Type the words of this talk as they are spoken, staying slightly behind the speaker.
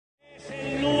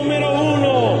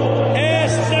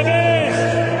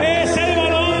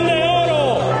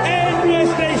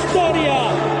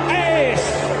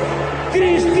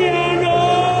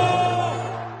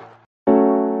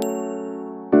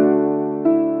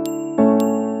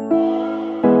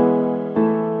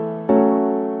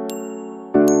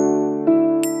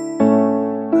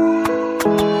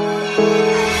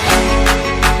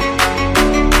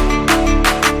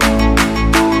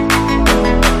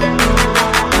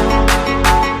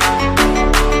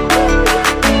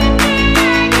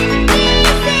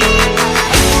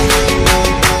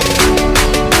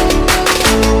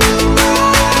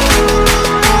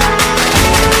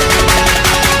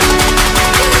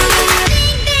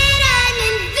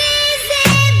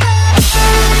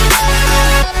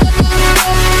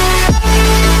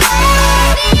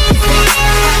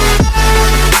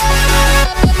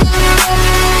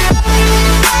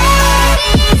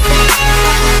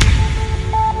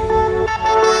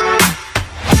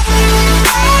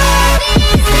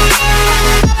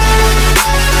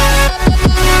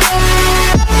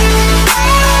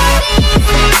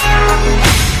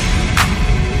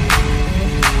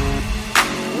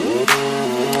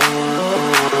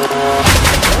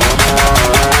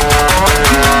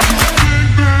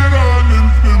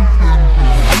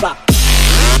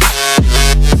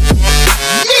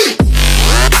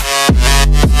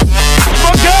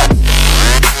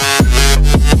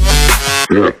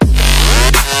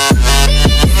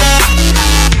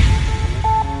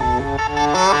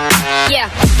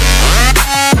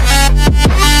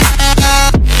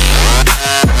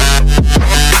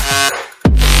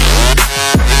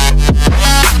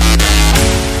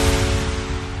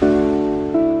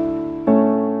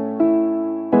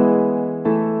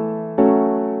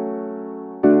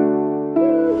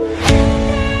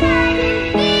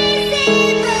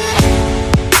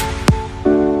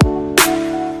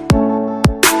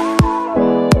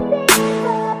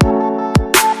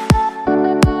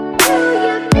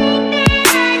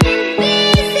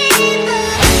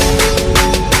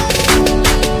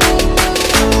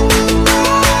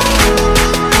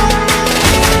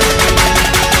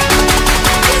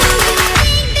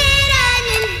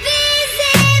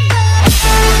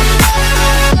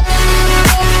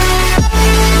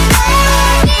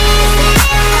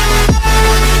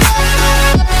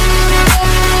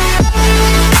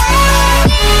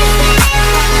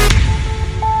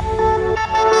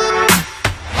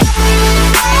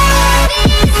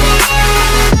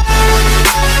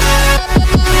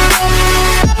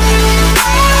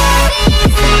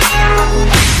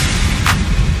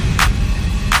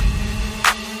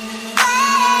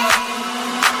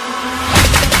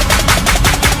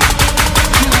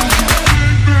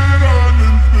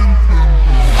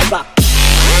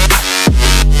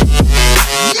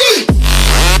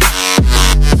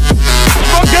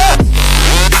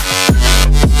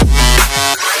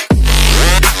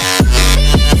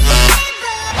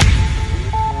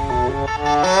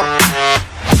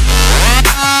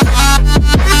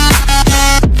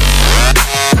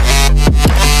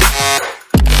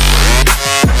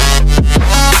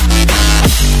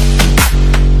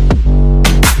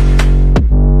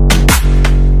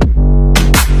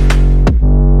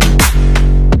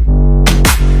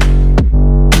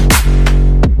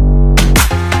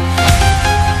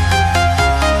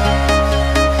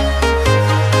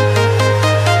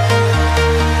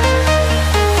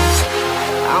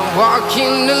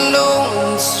Walking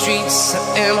alone, the streets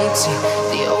are empty.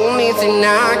 The only thing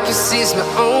I can see is my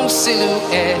own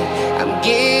silhouette. I'm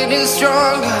getting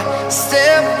stronger,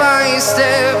 step by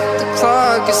step. The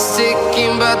clock is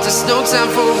ticking, but there's no time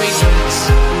for regrets.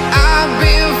 I've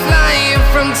been flying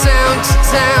from town to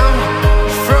town,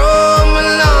 from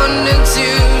London to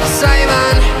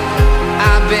Taiwan.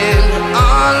 I've been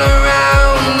all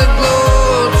around the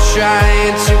globe,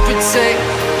 trying to protect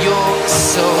your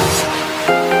soul.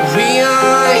 We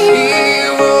are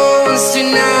heroes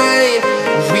tonight.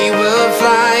 We will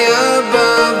fly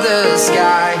above the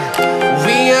sky.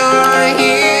 We are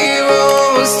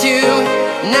heroes tonight.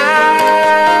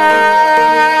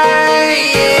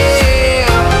 Yeah.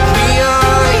 We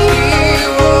are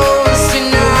heroes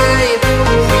tonight.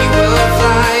 We will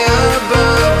fly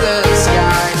above the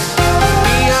sky.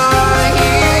 We are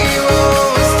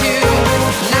heroes tonight.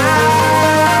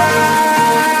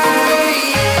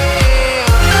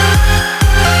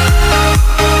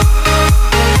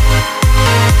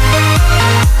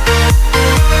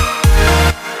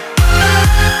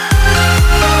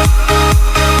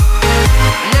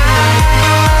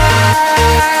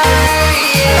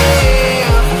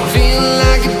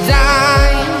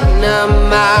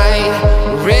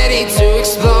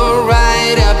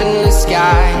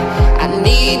 I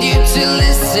need you to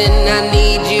listen, I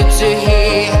need you to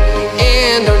hear,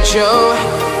 and don't show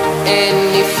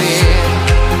any fear.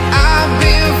 I've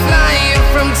been flying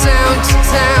from town to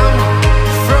town,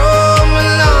 from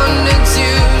London to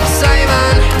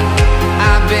Taiwan.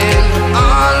 I've been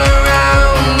all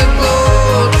around the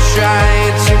globe,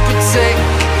 trying to protect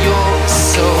your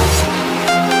soul.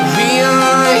 We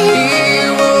are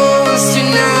heroes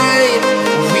tonight.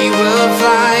 We will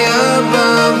fly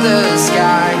above the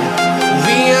sky.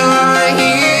 We are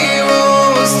heroes.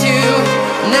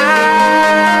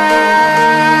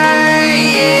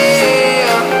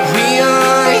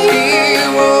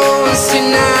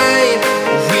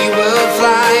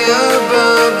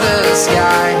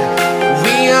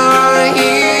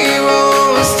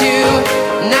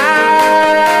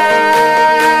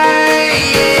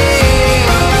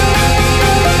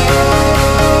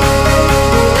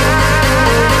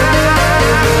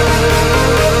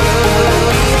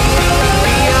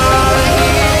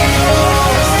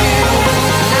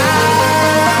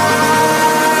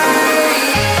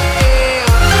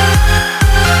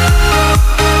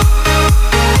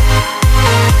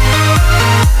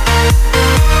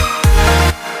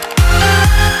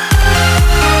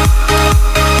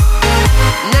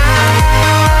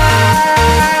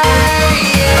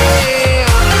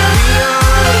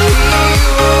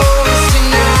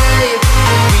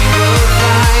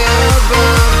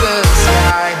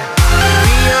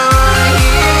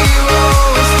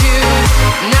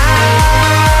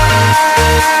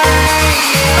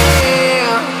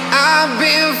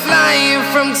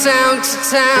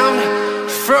 town,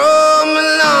 from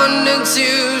London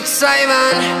to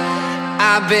Taiwan.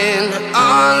 I've been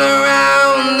all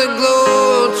around the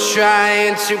globe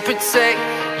trying to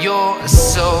protect your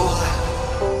soul.